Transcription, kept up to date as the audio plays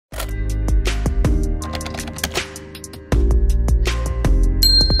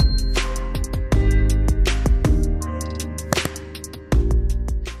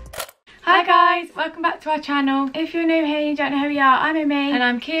welcome back to our channel. If you're new here and you don't know who we are, I'm Immie and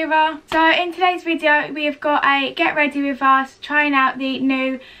I'm Kirra. So in today's video we have got a get ready with us trying out the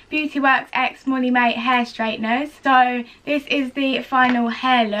new Beauty Works X MAE hair straighteners. So this is the final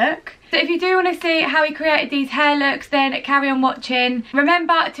hair look. So if you do want to see how we created these hair looks, then carry on watching.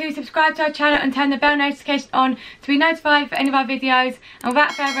 Remember to subscribe to our channel and turn the bell notification on to be notified for any of our videos. And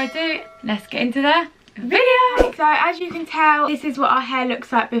without further ado, let's get into the video. So as you can tell, this is what our hair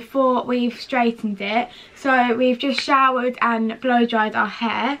looks like before we've straightened it. So we've just showered and blow dried our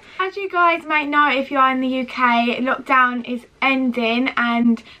hair. As you guys might know, if you are in the UK, lockdown is ending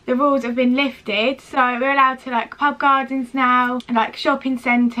and the rules have been lifted, so we're allowed to like pub gardens now and like shopping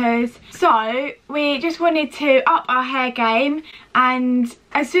centres. So we just wanted to up our hair game, and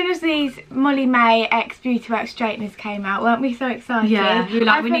as soon as these MAE X Beauty Works straighteners came out, weren't we so excited? Yeah, we were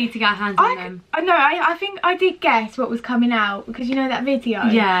like, we need to get our hands on them. I think I did guess what was coming out, because you know that video?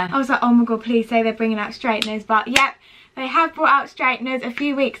 Yeah. I was like, oh my god, please say they're bringing out straighteners. But yep, they have brought out straighteners a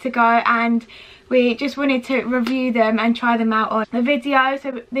few weeks ago, and we just wanted to review them and try them out on the video.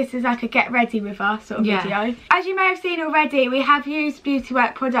 So this is like a get ready with us sort of video. As you may have seen already, we have used Beauty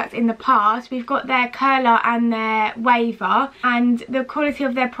Work products in the past. We've got their curler and their waver, and the quality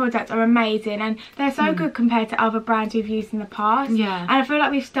of their products are amazing, and they're so good compared to other brands we've used in the past. Yeah. And I feel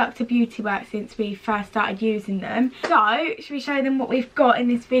like we've stuck to Beauty Work since we first started using them. So should we show them what we've got in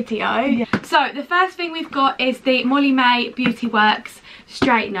this video? Yeah. So the first thing we've got is the MAE Beauty Works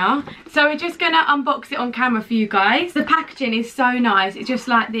straightener. So we're just gonna unbox it on camera for you guys. The packaging is so nice. It's just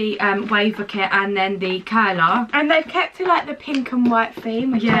like the waver kit and then the curler, and they've kept to like the pink and white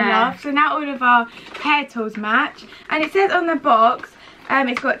theme, which I love. So now all of our hair tools match, and it says on the box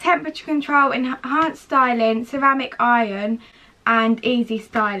it's got temperature control, enhanced styling, ceramic iron and easy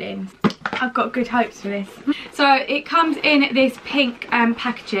styling. I've got good hopes for this. So it comes in this pink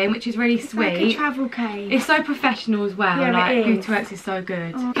packaging, which is really sweet. It's like a travel case. It's so professional as well. Yeah, like, it is. Beauty Works is so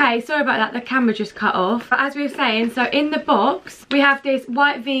good. Okay, sorry about that, the camera just cut off. But as we were saying, so in the box we have this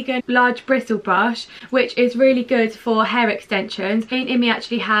white vegan large bristle brush, which is really good for hair extensions. Me and Immie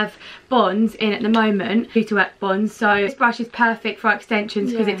actually have bonds in at the moment, Beauty Work bonds, so this brush is perfect for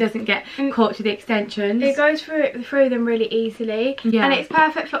extensions because it doesn't get caught to the extensions. It goes through them really easily, and it's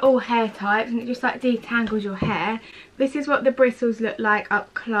perfect for all hair types, and it just like detangles your hair. This is what the bristles look like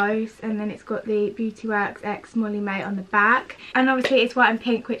up close, and then it's got the Beauty Works X MAE on the back, and obviously it's white and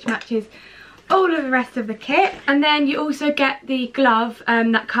pink, which matches all of the rest of the kit. And then you also get the glove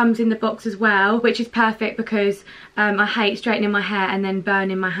that comes in the box as well, which is perfect because I hate straightening my hair and then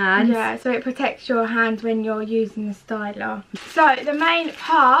burning my hands. Yeah, so it protects your hands when you're using the styler. So the main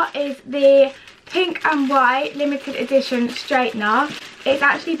part is the pink and white limited edition straightener. It's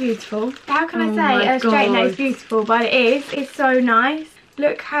actually beautiful. How can I say a straightener is beautiful? But it is. It's so nice.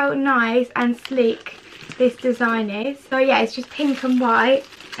 Look how nice and sleek this design is. So yeah, it's just pink and white.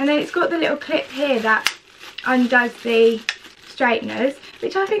 And then it's got the little clip here that undoes the straighteners,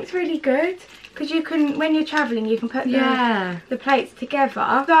 which I think is really good, because you can, when you're travelling, you can put the plates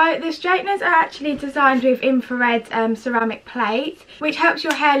together. So the straighteners are actually designed with infrared ceramic plates, which helps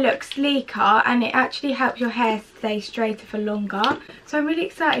your hair look sleeker, and it actually helps your hair stay straighter for longer. So I'm really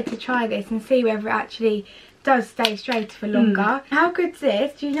excited to try this and see whether it actually does stay straighter for longer. How good's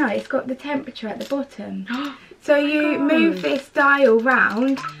this? Do you know it's got the temperature at the bottom? So you move this dial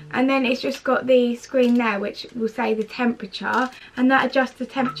round, and then it's just got the screen there which will say the temperature, and that adjusts the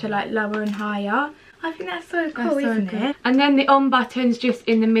temperature like lower and higher. I think that's so cool, isn't it? And then the on button's just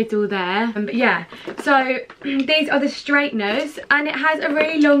in the middle there. But yeah, so these are the straighteners, and it has a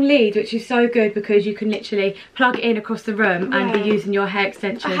really long lead, which is so good because you can literally plug it in across the room and be using your hair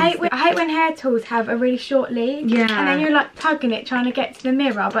extensions. I hate when hair tools have a really short lead. Yeah. And then you're like tugging it trying to get to the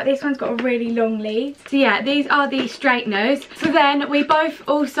mirror, but this one's got a really long lead. So yeah, these are the straighteners. So then we both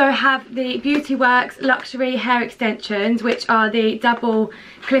also have the Beauty Works luxury hair extensions, which are the double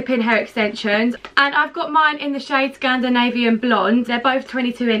clip-in hair extensions, and I've got mine in the shade Scandinavian Blonde. They're both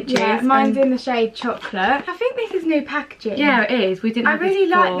 22 inches. Yeah, mine's in the shade Chocolate. I think this is new packaging. Yeah, it is. We didn't have this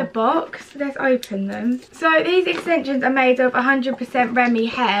before. I really like the box. Let's open them. So these extensions are made of 100% Remy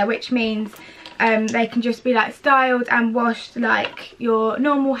hair, which means they can just be like styled and washed like your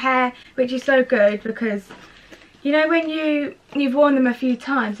normal hair, which is so good because you know when you've worn them a few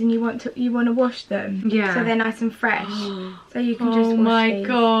times and you want to wash them, so they're nice and fresh. So you can just wash these. Oh my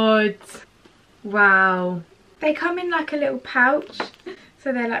god. Wow. They come in like a little pouch,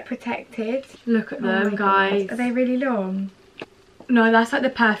 so they're like protected. Look at them, guys. God. Are they really long? No, that's like the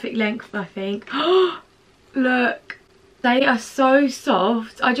perfect length, I think. Look. They are so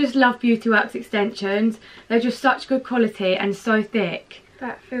soft. I just love Beauty Works extensions. They're just such good quality and so thick.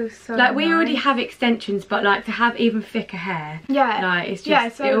 That feels so like we nice. already have extensions, but like to have even thicker hair. Yeah. Like it's just, yeah,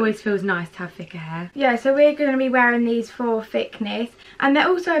 so, it always feels nice to have thicker hair. Yeah, so we're going to be wearing these for thickness, and they're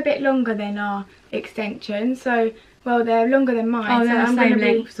also a bit longer than our extensions. So, well, they're longer than mine. Oh, they're so the same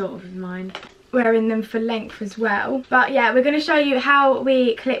length sort of as mine. Wearing them for length as well. But yeah, we're going to show you how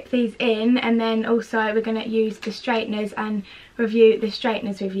we clip these in, and then also we're going to use the straighteners and review the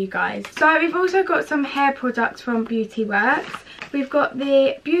straighteners with you guys. So we've also got some hair products from Beauty Works. We've got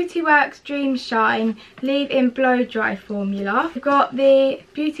the Beauty Works Dream Shine Leave-In Blow Dry formula. We've got the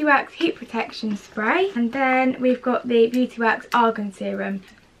Beauty Works Heat Protection Spray, and then we've got the Beauty Works Argan Serum.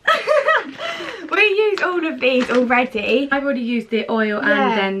 We use all of these already. I've already used the oil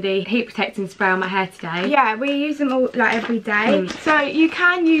and then the heat protecting spray on my hair today. Yeah, we use them all like every day. So you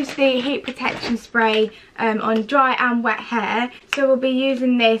can use the heat protection spray on dry and wet hair. So we'll be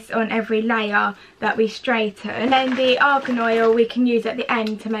using this on every layer that we straighten. And then the argan oil we can use at the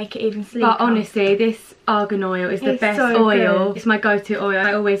end to make it even sleeker. But honestly, this argan oil is the best oil. Good. It's my go-to oil.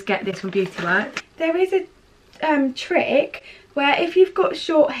 I always get this from Beauty Works. There is a trick where if you've got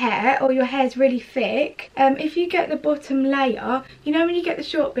short hair or your hair's really thick, if you get the bottom layer, you know when you get the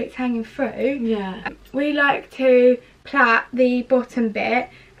short bits hanging through, we like to plait the bottom bit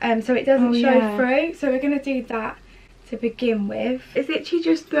so it doesn't show through. So we're going to do that to begin with. It's literally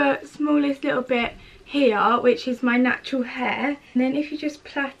just the smallest little bit here, which is my natural hair, and then if you just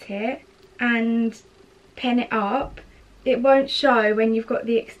plait it and pin it up, it won't show when you've got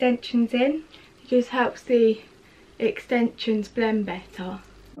the extensions in. It just helps the extensions blend better.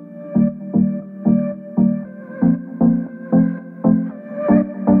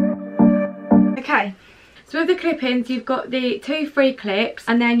 Okay, so with the clip-ins you've got the 2 free clips,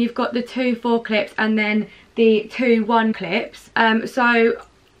 and then you've got the 2 4 clips, and then the 2 1 clips. So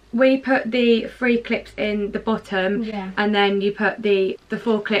we put the 3 clips in the bottom, and then you put the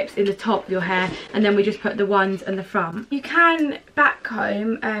 4 clips in the top of your hair, and then we just put the ones in the front. You can back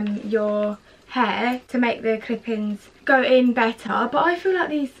comb your hair to make the clip-ins go in better, but I feel like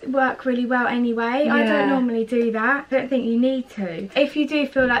these work really well anyway. I don't normally do that. I don't think you need to. If you do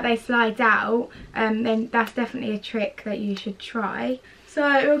feel like they slide out, then that's definitely a trick that you should try. So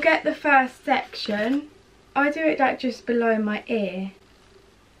we'll get the first section. I do it like just below my ear.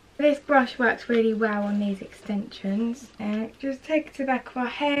 This brush works really well on these extensions. Just take it to the back of our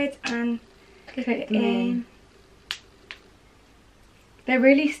head and clip it in. They're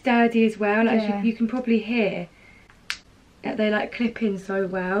really sturdy as well, like you can probably hear that they like clip in so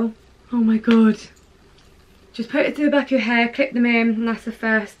well. Oh my god. Just put it to the back of your hair, clip them in, and that's the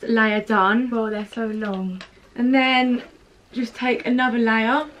first layer done. Oh, they're so long. And then just take another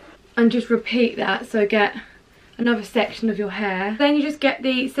layer and just repeat that, so get another section of your hair. Then you just get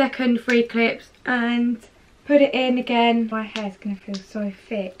the second 3 clips and put it in again. My hair's gonna feel so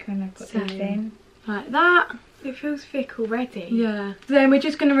thick when I've got these in. Like that. It feels thick already. Yeah. So then we're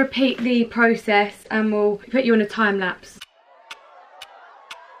just going to repeat the process, and we'll put you on a time lapse.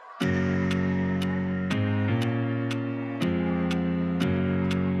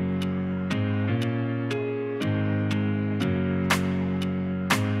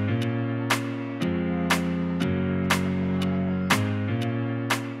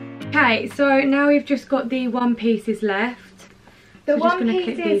 Okay, so now we've just got the 1 pieces left. The 1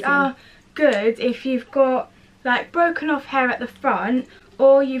 pieces are good if you've got like broken off hair at the front,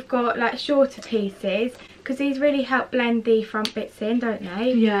 or you've got like shorter pieces, because these really help blend the front bits in, don't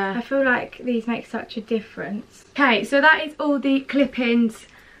they? Yeah. I feel like these make such a difference. Okay, so that is all the clip-ins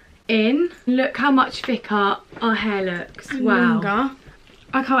in. Look how much thicker our hair looks. And wow. longer.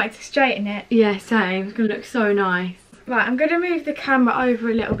 I can't wait to straighten it. Yeah, same. It's going to look so nice. Right, I'm going to move the camera over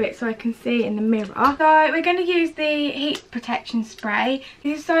a little bit so I can see in the mirror. So we're going to use the heat protection spray.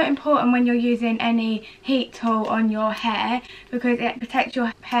 This is so important when you're using any heat tool on your hair, because it protects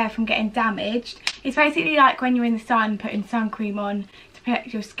your hair from getting damaged. It's basically like when you're in the sun putting sun cream on to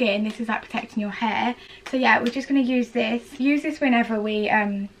protect your skin. This is like protecting your hair. So yeah, we're just going to use this. Use this whenever we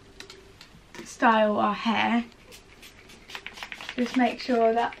style our hair. Just make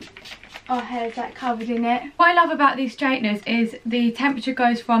sure that our hair's like covered in it. What I love about these straighteners is the temperature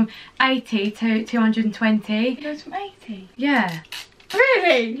goes from 80 to 220. It goes from 80? Yeah.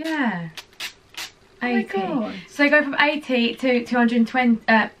 Really? Yeah. 80. Oh my god. So they go from 80 to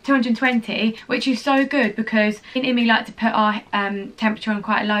 220, which is so good, because in Immie like to put our temperature on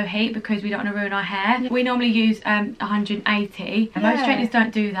quite a low heat because we don't want to ruin our hair. Yeah. We normally use 180. Yeah. Most straighteners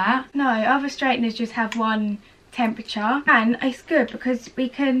don't do that. No, other straighteners just have one temperature, and it's good because we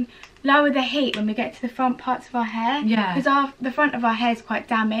can lower the heat when we get to the front parts of our hair. Yeah. Because the front of our hair is quite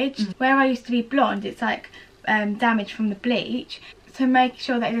damaged. Where I used to be blonde, it's like damaged from the bleach. So to make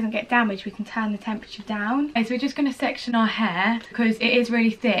sure that it doesn't get damaged, we can turn the temperature down. Okay, so we're just going to section our hair because it is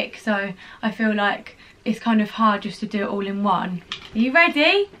really thick, so I feel like it's kind of hard just to do it all in one. Are you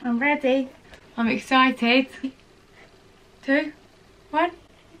ready? I'm ready. I'm excited. 2, 1.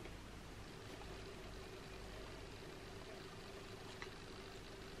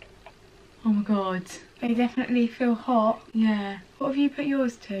 Oh my god. They definitely feel hot. Yeah. What have you put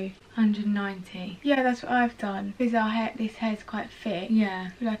yours to? 190. Yeah, that's what I've done. Because this hair's quite thick. Yeah. I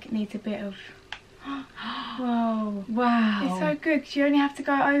feel like it needs a bit of... Whoa. Wow. It's so good because you only have to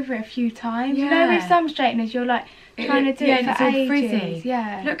go over it a few times. Yeah. You know, with some straighteners, you're like trying to do it for ages. Frizzy.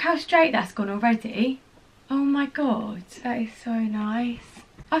 Yeah. Look how straight that's gone already. Oh my god. That is so nice.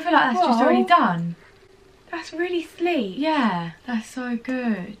 I feel like that's just already done. That's really sleek. Yeah, that's so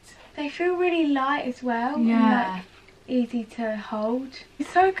good. They feel really light as well. Yeah. And like easy to hold. It's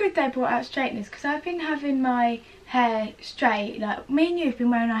so good they brought out straighteners because I've been having my hair straight. Like me and you have been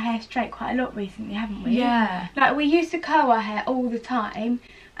wearing our hair straight quite a lot recently, haven't we? Yeah. Like we used to curl our hair all the time,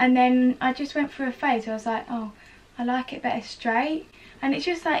 and then I just went through a phase where I was like, oh, I like it better straight, and it's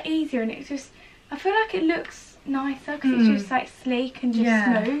just like easier, and it's just, I feel like it looks nicer because it's just like sleek and just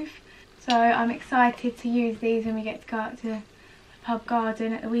smooth. So I'm excited to use these when we get to go out to the pub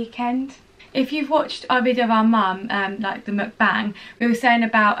garden at the weekend. If you've watched our video of our mum, like the mukbang, we were saying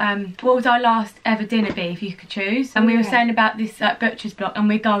about what would our last ever dinner be if you could choose, and we were saying about this butcher's block, and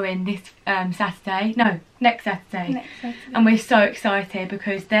we're going this Saturday, no, next Saturday. Next Saturday. And we're so excited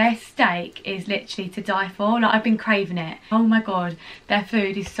because their steak is literally to die for. Like I've been craving it. Oh my god, their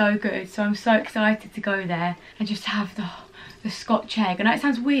food is so good, so I'm so excited to go there and just have the Scotch egg. I know it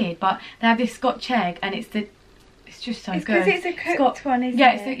sounds weird, but they have this Scotch egg and it's just so good. Because it's a cooked one, isn't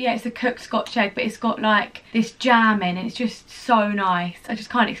it? It's a cooked Scotch egg, but it's got like this jam in, and it's just so nice. I just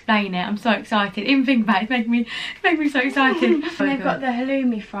can't explain it. I'm so excited. Even thinking about it, it's making me so excited. And they've got the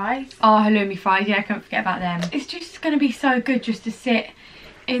halloumi fries. Oh, halloumi fries, yeah, I can't forget about them. It's just going to be so good just to sit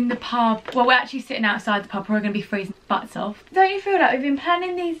in the pub. Well, we're actually sitting outside the pub. We're going to be freezing butts off. Don't you feel like we've been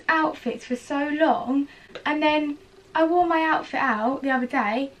planning these outfits for so long, and then I wore my outfit out the other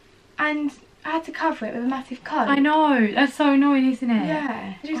day and I had to cover it with a massive coat. I know, that's so annoying, isn't it?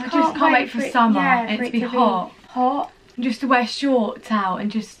 Yeah. I just can't wait for summer and to be hot. Hot. And just to wear shorts out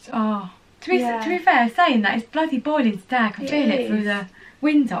and just, oh. To be fair, saying that, it's bloody boiling today. I can feel it through the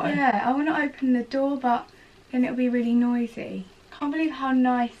window. Yeah, I want to open the door, but then it'll be really noisy. Can't believe how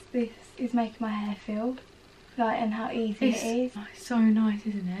nice this is making my hair feel. Like, and how easy it is. Oh, it's so nice,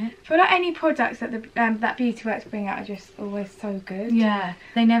 isn't it? I feel like any products that that Beauty Works bring out are just always so good. Yeah,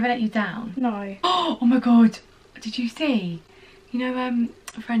 they never let you down. No. Oh my god, did you see? You know,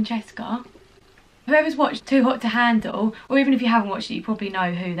 Francesca? Whoever's watched Too Hot to Handle, or even if you haven't watched it, you probably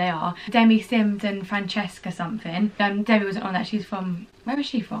know who they are. Demi Sims and Francesca something. Debbie wasn't on that. She's from, where is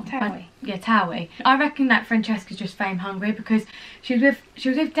she from? Towie. Yeah, Towie. I reckon that Francesca's just fame hungry because she was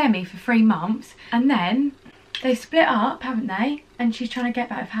with Demi for 3 months, and then they split up, haven't they? And she's trying to get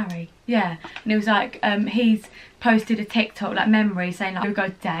back with Harry. Yeah. And it was like, he's posted a TikTok, like memory, saying like, we'll go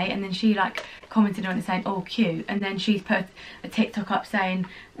today. And then she like commented on it saying, oh, cute. And then she's put a TikTok up saying,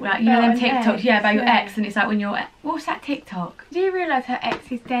 like, you know them TikToks, about your ex. And it's like when you're, what's that TikTok? Do you realise her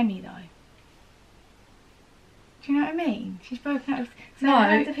ex is Demi though? Do you know what I mean? She's broken up with... So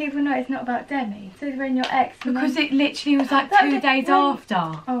how do people know it's not about Demi? So when your ex... Because it literally was like 2 days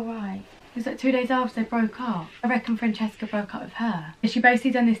after. Oh, right. It was like 2 days after they broke up. I reckon Francesca broke up with her. She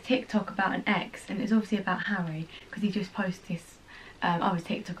basically done this TikTok about an ex, and it's obviously about Harry because he just posted this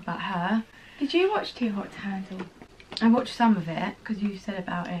TikTok about her. Did you watch Too Hot to Handle? I watched some of it because you said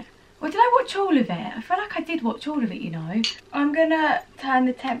about it. Or did I watch all of it? I feel like I did watch all of it, you know. I'm gonna turn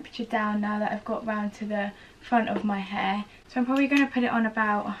the temperature down now that I've got round to the front of my hair. So I'm probably gonna put it on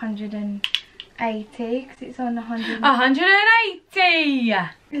about 180 because it's on 180.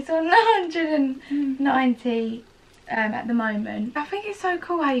 It's on 190 at the moment. I think it's so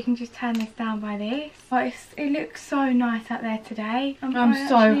cool how you can just turn this down by this. But it looks so nice out there today. I'm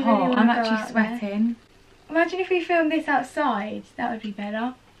so hot. I'm actually sweating. Imagine if we filmed this outside. That would be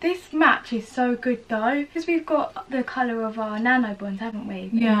better. This match is so good though, because we've got the colour of our nano bonds, haven't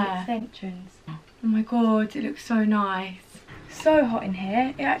we? Yeah. Extensions. Oh my god, it looks so nice. So hot in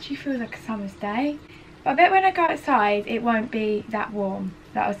here. It actually feels like a summer's day. But I bet when I go outside, it won't be that warm.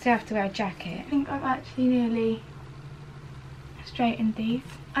 Like I'll still have to wear a jacket. I think I've actually nearly straightened these.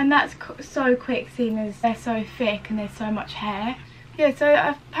 And that's so quick, seeing as they're so thick and there's so much hair. Yeah, so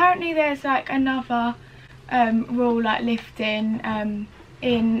apparently there's like another rule like lifting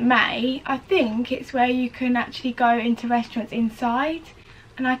in MAE. I think it's where you can actually go into restaurants inside.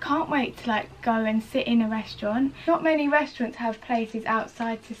 and I can't wait to like go and sit in a restaurant. Not many restaurants have places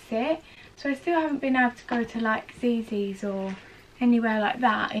outside to sit, so I still haven't been able to go to like Zzz's or anywhere like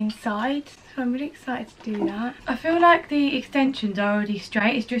that inside, so I'm really excited to do that. I feel like the extensions are already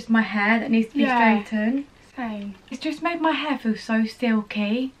straight, it's just my hair that needs to be straightened. Same. It's just made my hair feel so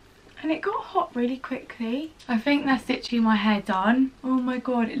silky. And it got hot really quickly. I think that's literally my hair done. Oh my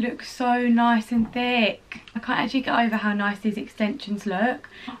god, it looks so nice and thick. I can't actually get over how nice these extensions look.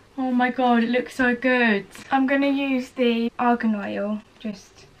 Oh my god, it looks so good. I'm going to use the argan oil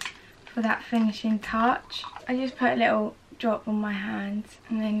just for that finishing touch. I just put a little drop on my hand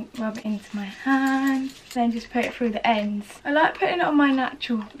and then rub it into my hand, then just put it through the ends. I like putting it on my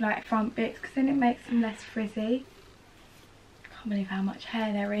natural like front bits because then it makes them less frizzy. Can't believe how much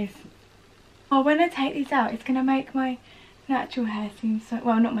hair there is. Oh, when I take these out, it's going to make my natural hair seem so,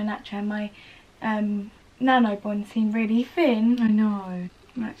 well, not my natural hair, my nano bond seem really thin. I know.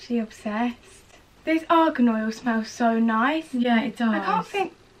 I'm actually obsessed. This argan oil smells so nice. Yeah, it does. I can't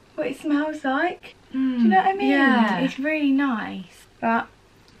think what it smells like. Do you know what I mean? Yeah. It's really nice. But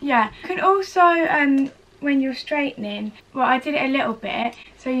yeah, you can also, when you're straightening, well, I did it a little bit,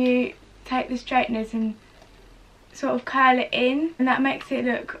 so you take the straighteners and sort of curl it in, and that makes it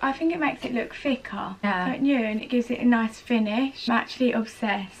look, I think it makes it look thicker, don't you? And it gives it a nice finish. I'm actually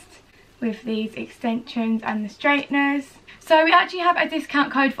obsessed with these extensions and the straighteners. So we actually have a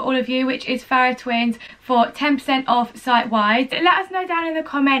discount code for all of you, which is Farrah Twins, for 10% off site-wide. Let us know down in the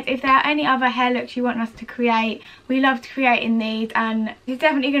comments if there are any other hair looks you want us to create. We loved creating these, and it's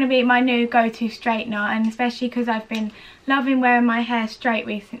definitely going to be my new go-to straightener, and especially because I've been loving wearing my hair straight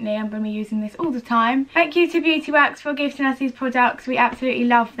recently, I'm going to be using this all the time. Thank you to Beauty Works for gifting us these products. We absolutely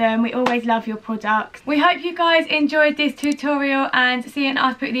love them. We always love your products. We hope you guys enjoyed this tutorial and seeing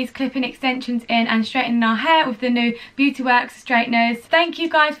us put these clip-in extensions in and straightening our hair with the new Beauty Works straighteners. Thank you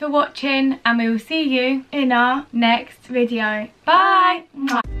guys for watching, and we will see you in our next video. Bye.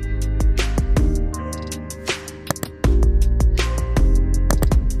 Bye.